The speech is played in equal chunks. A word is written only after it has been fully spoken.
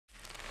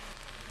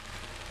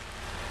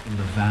In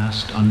the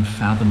vast,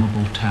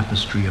 unfathomable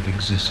tapestry of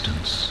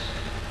existence,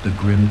 the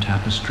grim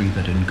tapestry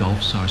that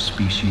engulfs our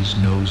species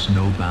knows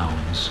no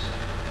bounds,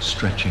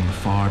 stretching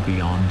far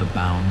beyond the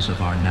bounds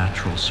of our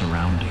natural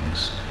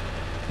surroundings.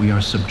 We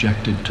are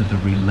subjected to the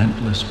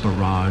relentless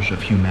barrage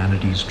of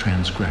humanity's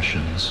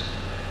transgressions,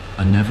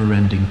 a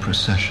never-ending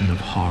procession of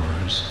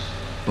horrors,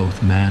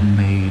 both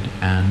man-made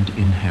and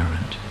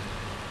inherent.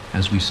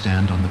 As we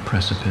stand on the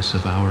precipice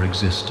of our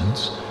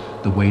existence,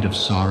 the weight of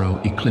sorrow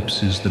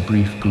eclipses the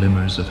brief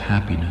glimmers of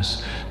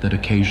happiness that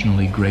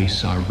occasionally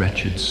grace our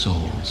wretched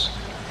souls.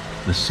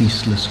 The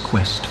ceaseless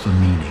quest for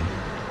meaning,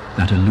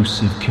 that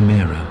elusive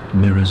chimera,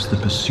 mirrors the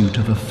pursuit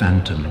of a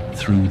phantom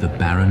through the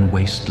barren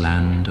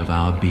wasteland of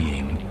our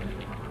being.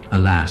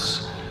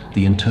 Alas,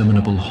 the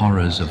interminable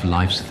horrors of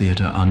life's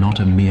theater are not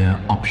a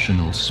mere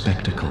optional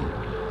spectacle.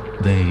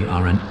 They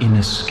are an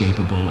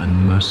inescapable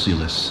and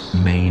merciless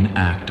main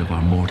act of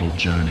our mortal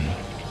journey.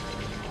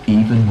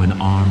 Even when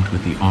armed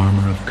with the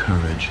armor of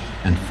courage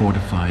and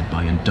fortified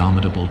by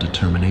indomitable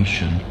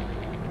determination,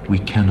 we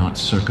cannot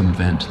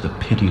circumvent the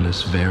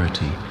pitiless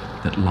verity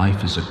that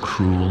life is a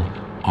cruel,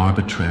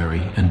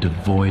 arbitrary, and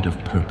devoid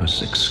of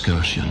purpose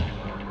excursion.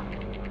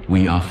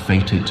 We are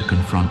fated to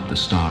confront the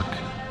stark,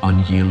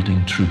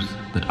 unyielding truth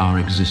that our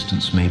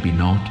existence may be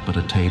naught but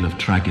a tale of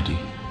tragedy,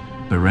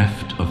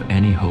 bereft of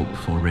any hope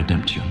for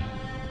redemption.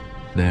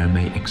 There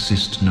may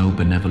exist no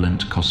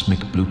benevolent cosmic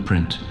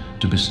blueprint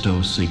to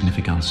bestow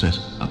significance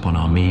upon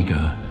our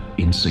meager,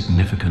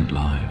 insignificant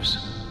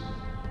lives.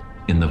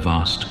 In the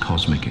vast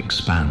cosmic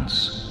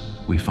expanse,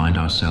 we find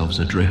ourselves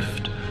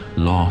adrift,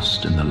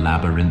 lost in the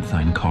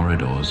labyrinthine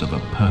corridors of a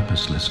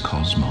purposeless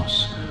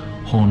cosmos,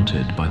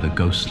 haunted by the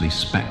ghostly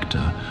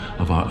specter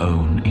of our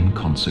own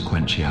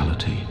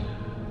inconsequentiality.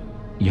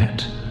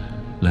 Yet,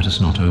 let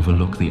us not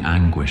overlook the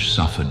anguish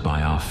suffered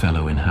by our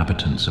fellow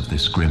inhabitants of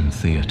this grim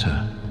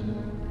theater.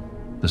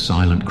 The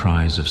silent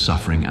cries of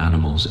suffering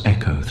animals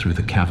echo through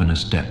the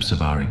cavernous depths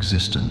of our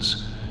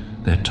existence,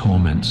 their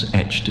torments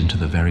etched into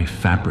the very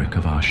fabric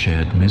of our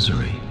shared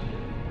misery.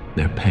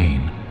 Their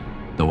pain,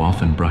 though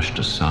often brushed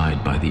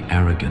aside by the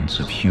arrogance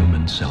of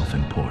human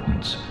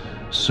self-importance,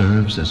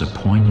 serves as a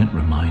poignant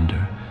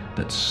reminder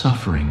that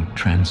suffering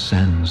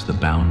transcends the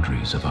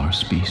boundaries of our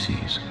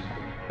species.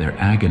 Their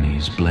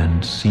agonies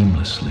blend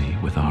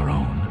seamlessly with our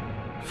own,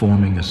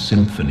 forming a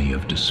symphony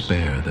of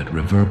despair that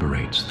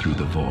reverberates through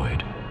the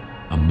void,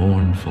 a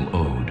mournful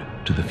ode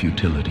to the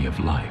futility of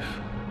life.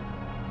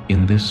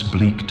 In this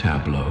bleak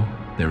tableau,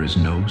 there is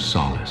no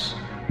solace,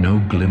 no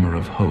glimmer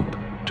of hope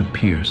to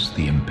pierce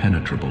the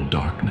impenetrable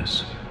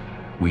darkness.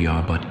 We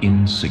are but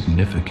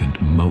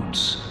insignificant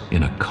motes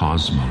in a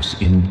cosmos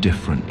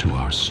indifferent to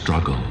our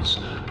struggles,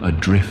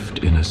 adrift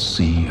in a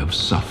sea of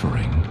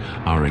suffering,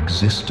 our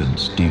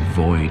existence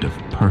devoid of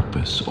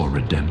purpose or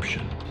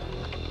redemption.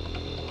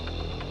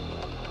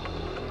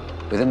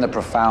 Within the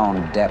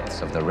profound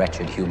depths of the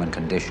wretched human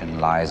condition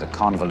lies a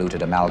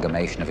convoluted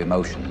amalgamation of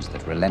emotions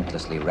that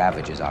relentlessly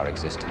ravages our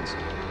existence.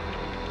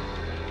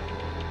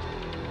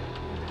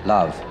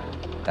 Love,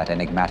 that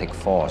enigmatic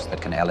force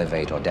that can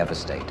elevate or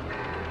devastate,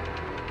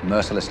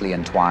 mercilessly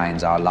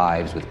entwines our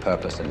lives with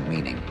purpose and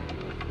meaning,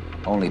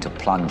 only to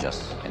plunge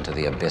us into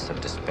the abyss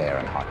of despair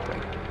and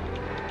heartbreak.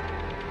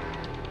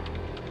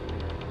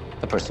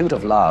 The pursuit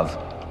of love,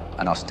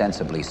 an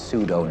ostensibly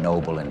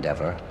pseudo-noble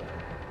endeavor,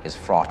 is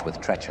fraught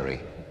with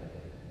treachery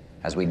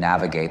as we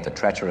navigate the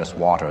treacherous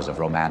waters of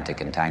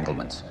romantic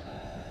entanglements,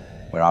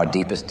 where our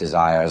deepest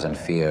desires and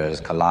fears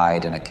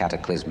collide in a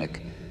cataclysmic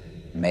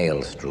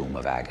maelstrom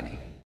of agony.